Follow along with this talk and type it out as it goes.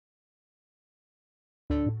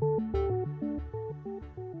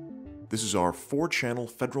This is our 4-channel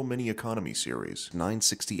Federal Mini Economy Series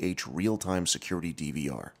 960H Real-Time Security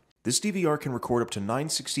DVR. This DVR can record up to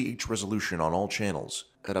 960H resolution on all channels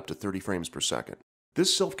at up to 30 frames per second.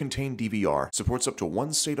 This self-contained DVR supports up to one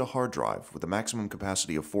SATA hard drive with a maximum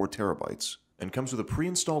capacity of 4 terabytes and comes with a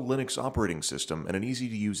pre-installed Linux operating system and an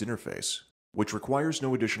easy-to-use interface, which requires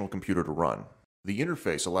no additional computer to run. The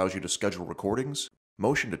interface allows you to schedule recordings,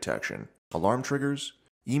 motion detection, alarm triggers,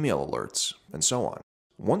 email alerts, and so on.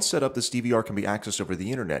 Once set up, this DVR can be accessed over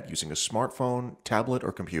the internet using a smartphone, tablet,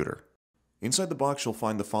 or computer. Inside the box you'll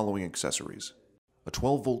find the following accessories: a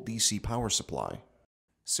 12-volt DC power supply,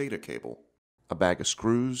 SATA cable, a bag of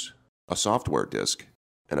screws, a software disk,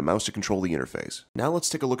 and a mouse to control the interface. Now let's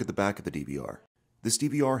take a look at the back of the DVR. This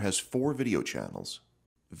DVR has 4 video channels: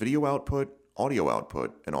 video output, audio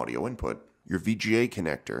output, and audio input, your VGA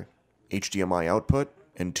connector, HDMI output,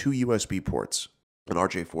 and 2 USB ports, an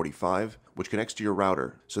RJ45, which connects to your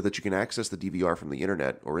router so that you can access the DVR from the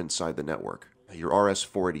internet or inside the network, your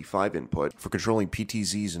RS485 input for controlling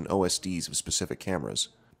PTZs and OSDs of specific cameras.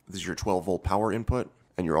 This is your 12-volt power input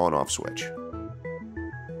and your on-off switch.